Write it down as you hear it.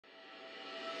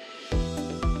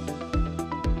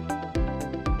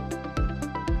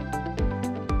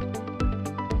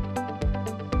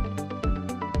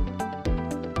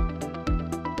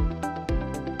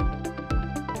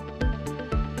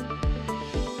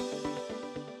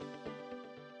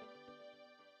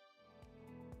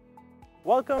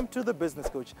Welcome to The Business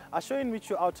Coach, a show in which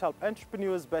you out to help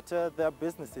entrepreneurs better their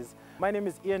businesses. My name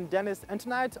is Ian Dennis, and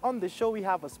tonight on the show we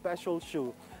have a special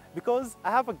show because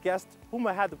I have a guest whom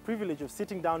I had the privilege of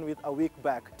sitting down with a week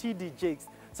back, TD Jakes.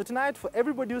 So tonight, for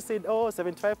everybody who said, oh,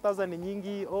 75,000 in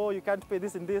Yingi, oh, you can't pay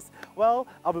this and this, well,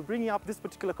 I'll be bringing up this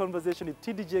particular conversation with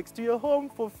TD Jakes to your home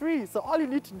for free. So all you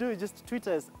need to do is just tweet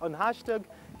us on hashtag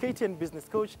KTN Business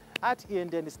Coach, at Ian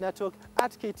Dennis Network,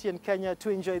 at KTN Kenya to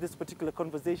enjoy this particular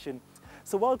conversation.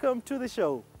 So welcome to the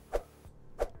show.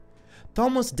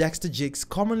 Thomas Dexter Jakes,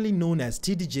 commonly known as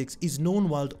TD Jakes, is known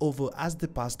world over as the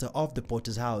pastor of the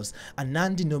Potter's House, a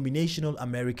non-denominational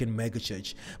American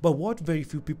megachurch. But what very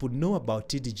few people know about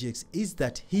TD Jakes is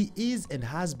that he is and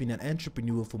has been an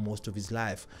entrepreneur for most of his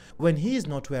life. When he is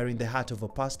not wearing the hat of a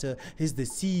pastor, he's the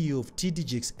CEO of TD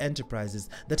Jakes Enterprises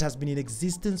that has been in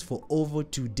existence for over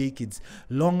 2 decades,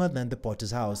 longer than the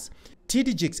Potter's House.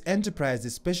 TD Jakes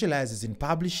Enterprises specializes in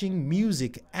publishing,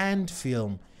 music, and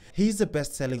film. He is a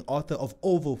best-selling author of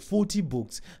over 40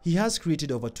 books. He has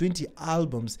created over 20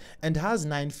 albums and has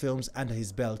 9 films under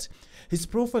his belt. His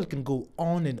profile can go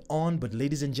on and on, but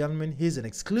ladies and gentlemen, here's an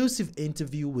exclusive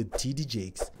interview with TD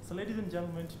Jakes. So ladies and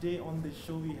gentlemen, today on the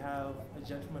show we have a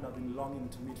gentleman I've been longing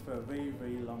to meet for a very,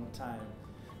 very long time.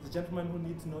 He's a gentleman who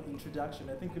needs no introduction.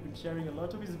 I think we've been sharing a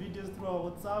lot of his videos through our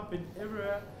WhatsApp and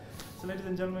everywhere. So ladies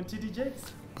and gentlemen, TD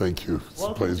Jakes. Thank you. It's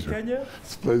Welcome a pleasure. to Kenya.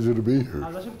 It's a pleasure to be here. I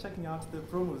was actually checking out the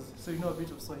promos, so you know a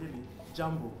bit of Swahili.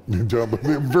 Jambo. Jumbo,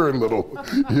 very little.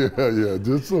 Yeah,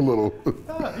 just a little.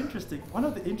 Interesting. One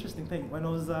of the interesting things, when I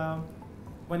was,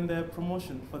 when the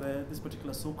promotion for this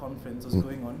particular SOU conference was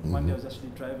going on, one day I was actually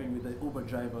driving with the Uber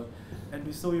driver, and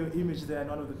we saw your image there, and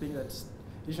one of the things that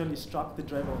usually struck the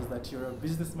driver was that you're a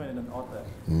businessman and an author.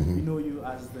 We know you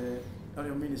as on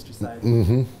your ministry side.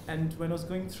 And when I was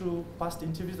going through past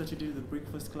interviews that you did with the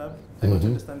Breakfast Club, I got to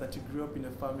understand that you grew up in a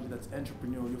family that's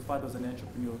entrepreneurial. Your father's an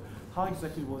entrepreneur. How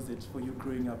exactly was it for you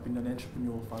growing up in an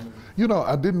entrepreneurial family? You know,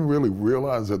 I didn't really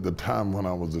realize at the time when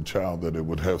I was a child that it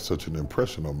would have such an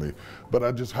impression on me. But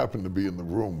I just happened to be in the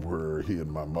room where he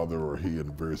and my mother or he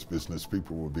and various business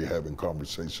people would be having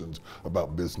conversations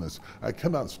about business. I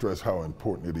cannot stress how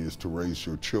important it is to raise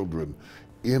your children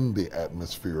in the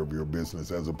atmosphere of your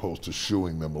business as opposed to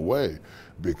shooing them away,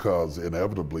 because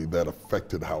inevitably that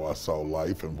affected how I saw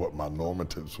life and what my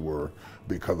normatives were,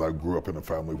 because I grew up in a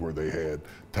family where they had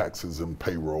taxes and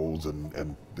payrolls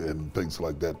and things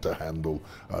like that to handle,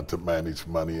 to manage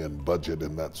money and budget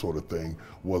and that sort of thing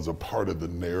was a part of the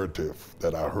narrative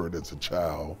that I heard as a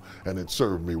child, and it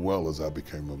served me well as I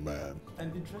became a man.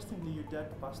 And interestingly, your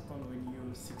dad passed on when you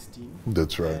were 16.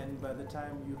 That's right. And by the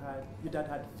time your dad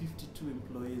had 52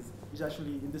 employees, which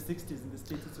actually in the 60s in the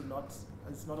States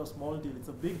it's not a small deal, it's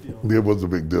a big deal. It was a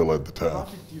big deal at the time. How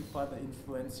did your father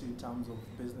influence you in terms of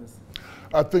business?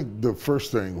 I think the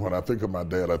first thing, when I think of my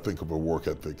dad, I think of a work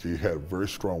ethic. He had a very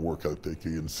strong work ethic.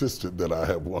 He insisted that I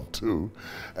have one too.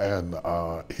 And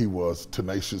he was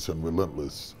tenacious and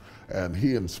relentless. And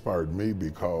he inspired me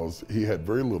because he had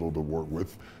very little to work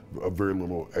with, very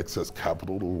little excess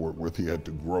capital to work with. He had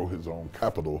to grow his own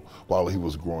capital while he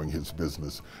was growing his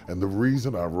business. And the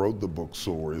reason I wrote the book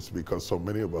SOAR is because so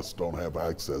many of us don't have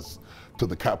access to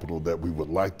the capital that we would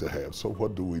like to have. So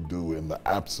what do we do in the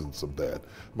absence of that?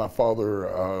 My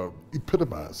father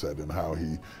epitomized that in how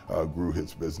he grew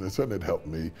his business, and it helped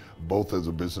me both as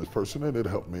a business person and it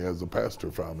helped me as a pastor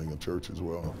founding a church as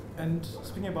well. And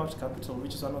speaking about capital,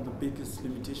 which is one of the biggest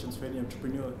limitations for any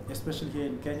entrepreneur, especially here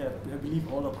in Kenya, I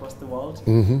believe all across the world,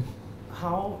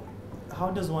 how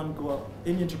does one go,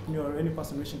 any entrepreneur or any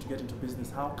person wishing to get into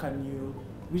business,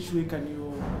 which way can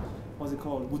you, what's it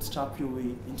called, bootstrap your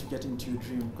way into getting to your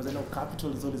dream? Because I know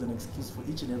capital is always an excuse for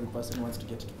each and every person who wants to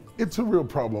get into it. It's a real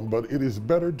problem, but it is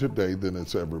better today than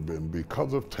it's ever been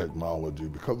because of technology,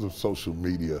 because of social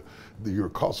media. Your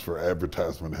cost for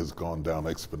advertisement has gone down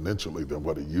exponentially than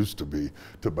what it used to be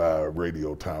to buy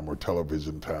radio time or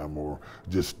television time or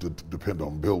just to depend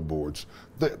on billboards.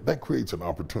 That creates an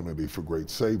opportunity for great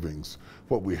savings.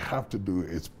 What we have to do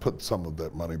is put some of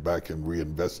that money back and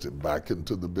reinvest it back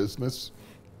into the business,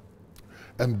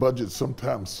 and budget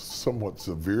sometimes somewhat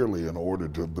severely in order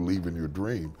to believe in your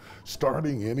dream.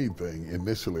 Starting anything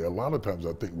initially, a lot of times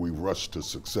I think we rush to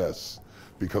success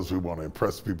because we want to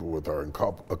impress people with our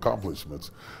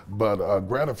accomplishments. But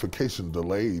gratification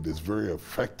delayed is very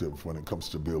effective when it comes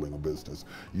to building a business.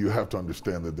 You have to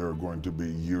understand that there are going to be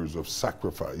years of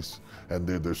sacrifice, and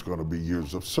then there's going to be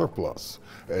years of surplus.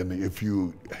 And if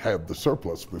you have the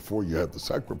surplus before you have the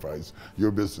sacrifice,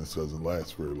 your business doesn't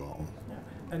last very long. Yeah.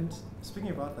 And speaking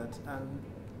about that,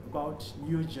 about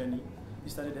your journey,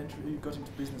 you got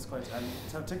into business quite early.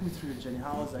 So take me through your journey.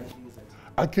 How exactly is it?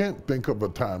 I can't think of a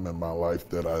time in my life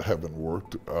that I haven't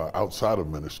worked outside of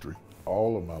ministry.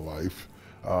 All of my life,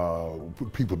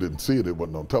 people didn't see it, it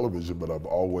wasn't on television, but I've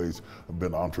always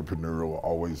been entrepreneurial,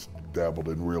 always dabbled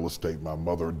in real estate. My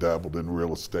mother dabbled in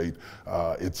real estate.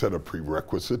 It's had a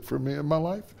prerequisite for me in my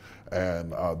life.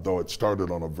 And though it started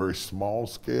on a very small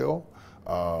scale,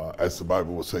 as the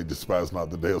Bible will say, despise not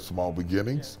the day of small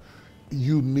beginnings.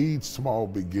 You need small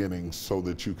beginnings so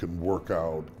that you can work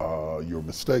out your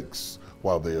mistakes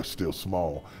while they are still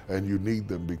small. And you need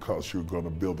them because you're going to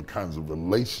build the kinds of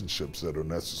relationships that are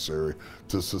necessary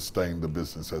to sustain the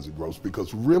business as it grows.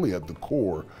 Because really at the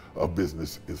core of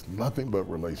business is nothing but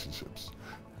relationships.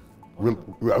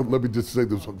 Let me just say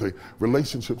this one thing.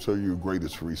 Relationships are your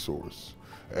greatest resource.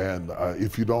 And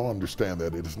if you don't understand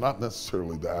that, it is not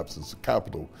necessarily the absence of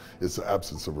capital, it's the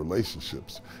absence of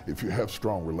relationships. If you have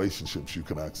strong relationships, you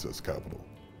can access capital.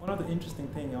 One of the interesting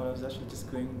things, I was actually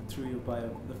just going through your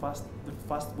bio, the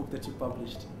first book that you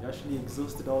published, you actually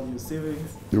exhausted all your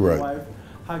savings, your wife.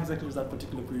 How exactly was that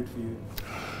particular period for you?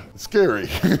 Scary.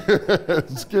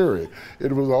 Scary.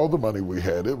 It was all the money we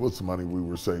had. It was the money we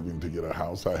were saving to get a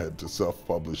house. I had to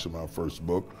self-publish my first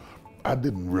book. I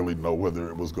didn't really know whether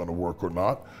it was going to work or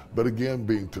not. But again,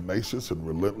 being tenacious and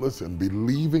relentless and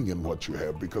believing in what you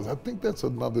have, because I think that's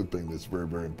another thing that's very,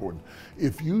 very important.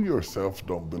 If you yourself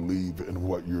don't believe in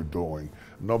what you're doing,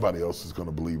 nobody else is going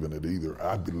to believe in it either.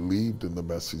 I believed in the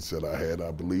message that I had.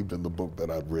 I believed in the book that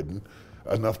I'd written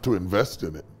enough to invest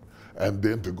in it. And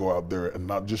then to go out there and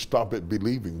not just stop at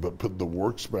believing, but put the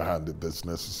works behind it that's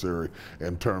necessary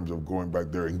in terms of going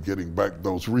back there and getting back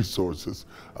those resources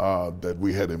that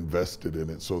we had invested in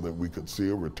it so that we could see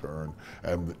a return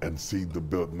and see the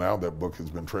build. Now that book has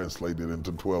been translated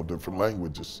into 12 different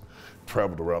languages,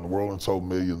 traveled around the world and sold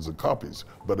millions of copies.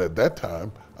 But at that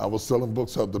time, I was selling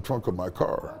books out the trunk of my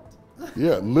car.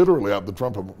 Yeah, literally out the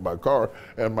trunk of my car,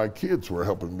 and my kids were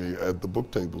helping me at the book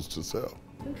tables to sell.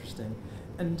 Interesting.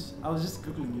 And I was just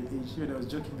Googling your age when I was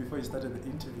joking before you started the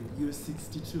interview. You're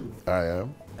 62. I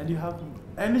am. And you have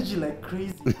energy like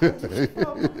crazy.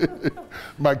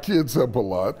 My kids help a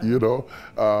lot, you know,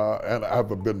 and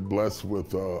I've been blessed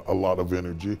with a lot of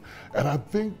energy. And I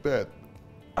think that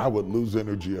I would lose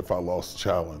energy if I lost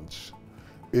challenge.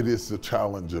 It is the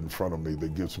challenge in front of me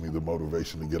that gives me the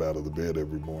motivation to get out of the bed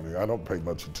every morning. I don't pay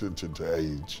much attention to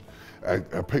age. I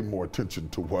pay more attention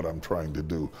to what I'm trying to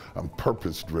do. I'm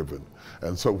purpose-driven.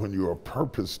 And so when you are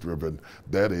purpose-driven,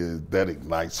 that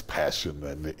ignites passion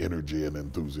and energy and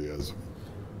enthusiasm.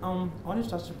 I want to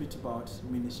touch a bit about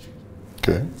ministry.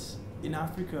 Okay. And in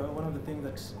Africa, one of the things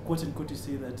that, quote unquote, you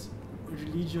say that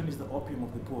religion is the opium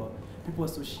of the poor. People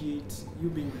associate you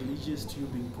being religious to you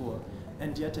being poor.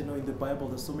 And yet I know in the Bible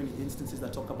there's so many instances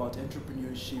that talk about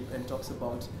entrepreneurship and talks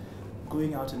about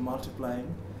going out and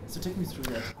multiplying. So take me through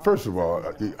that. First of all,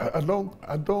 I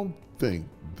don't think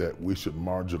that we should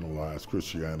marginalize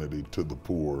Christianity to the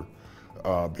poor,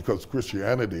 because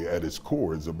Christianity at its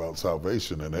core is about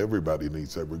salvation, and everybody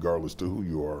needs that regardless to who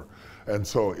you are. And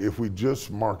so if we just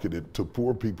market it to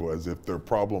poor people as if their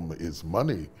problem is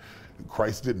money,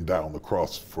 Christ didn't die on the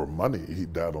cross for money. He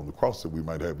died on the cross that we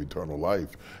might have eternal life.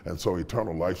 And so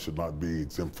eternal life should not be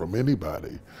exempt from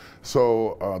anybody.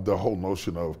 So the whole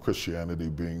notion of Christianity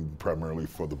being primarily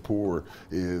for the poor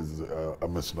is a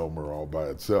misnomer all by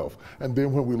itself. And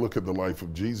then when we look at the life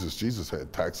of Jesus, Jesus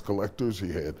had tax collectors,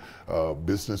 he had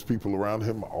business people around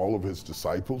him. All of his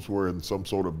disciples were in some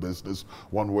sort of business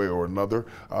one way or another.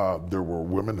 There were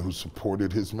women who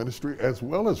supported his ministry as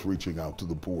well as reaching out to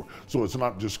the poor. So it's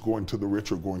not just going to the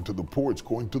rich or going to the poor, it's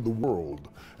going to the world.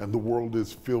 And the world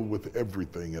is filled with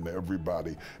everything and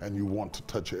everybody, and you want to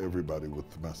touch everybody with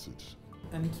the message.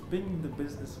 And being in the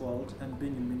business world and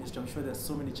being in ministry, I'm sure there's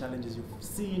so many challenges you've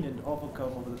seen and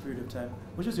overcome over the period of time.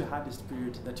 Which was your hardest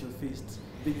period that you faced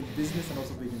being in business and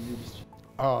also being in ministry?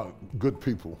 Good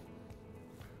people.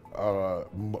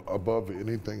 Above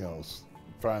anything else,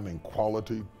 finding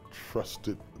quality,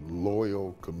 trusted,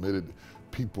 loyal, committed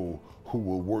people who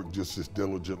will work just as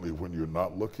diligently when you're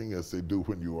not looking as they do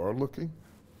when you are looking.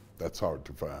 That's hard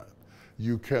to find.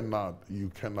 You cannot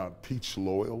teach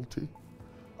loyalty.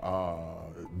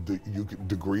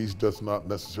 Degrees does not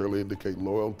necessarily indicate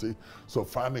loyalty. So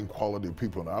finding quality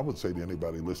people, and I would say to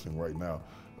anybody listening right now,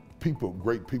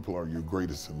 great people are your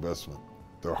greatest investment.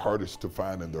 They're hardest to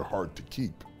find and they're hard to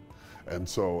keep. And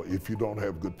so if you don't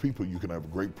have good people, you can have a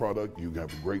great product, you can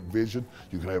have a great vision,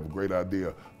 you can have a great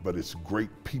idea, but it's great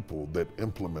people that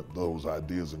implement those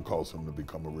ideas and cause them to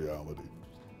become a reality.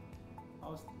 I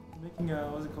was making a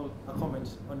what's it called, a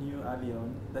comment on you earlier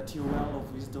on that your well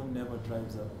of wisdom never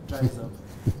dries up.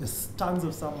 There's tons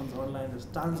of sermons online, there's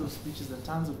tons of speeches and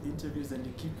tons of interviews, and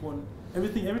you keep on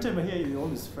everything. Every time I hear you, you're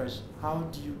always fresh. How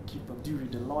do you keep up? Do you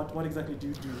read a lot? What exactly do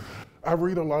you do? I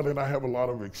read a lot and I have a lot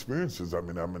of experiences. I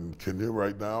mean, I'm in Kenya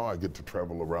right now. I get to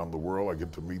travel around the world. I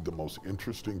get to meet the most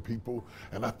interesting people.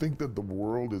 And I think that the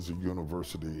world is a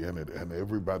university in it, and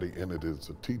everybody in it is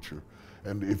a teacher.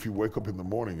 And if you wake up in the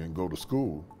morning and go to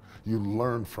school, you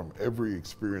learn from every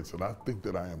experience. And I think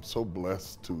that I am so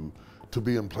blessed to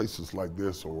be in places like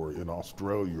this, or in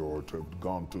Australia, or to have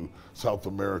gone to South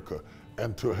America,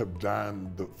 and to have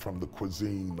dined from the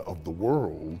cuisine of the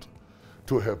world,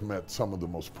 to have met some of the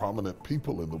most prominent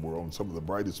people in the world and some of the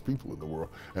brightest people in the world,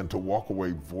 and to walk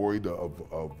away void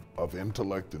of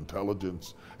intellect,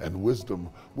 intelligence, and wisdom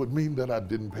would mean that I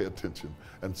didn't pay attention.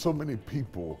 And so many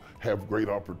people have great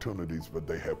opportunities, but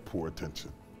they have poor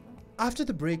attention. After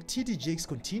the break, TD Jakes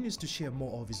continues to share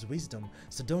more of his wisdom,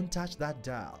 so don't touch that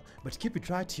dial. But keep it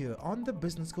right here on The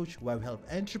Business Coach, where we help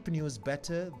entrepreneurs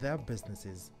better their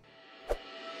businesses.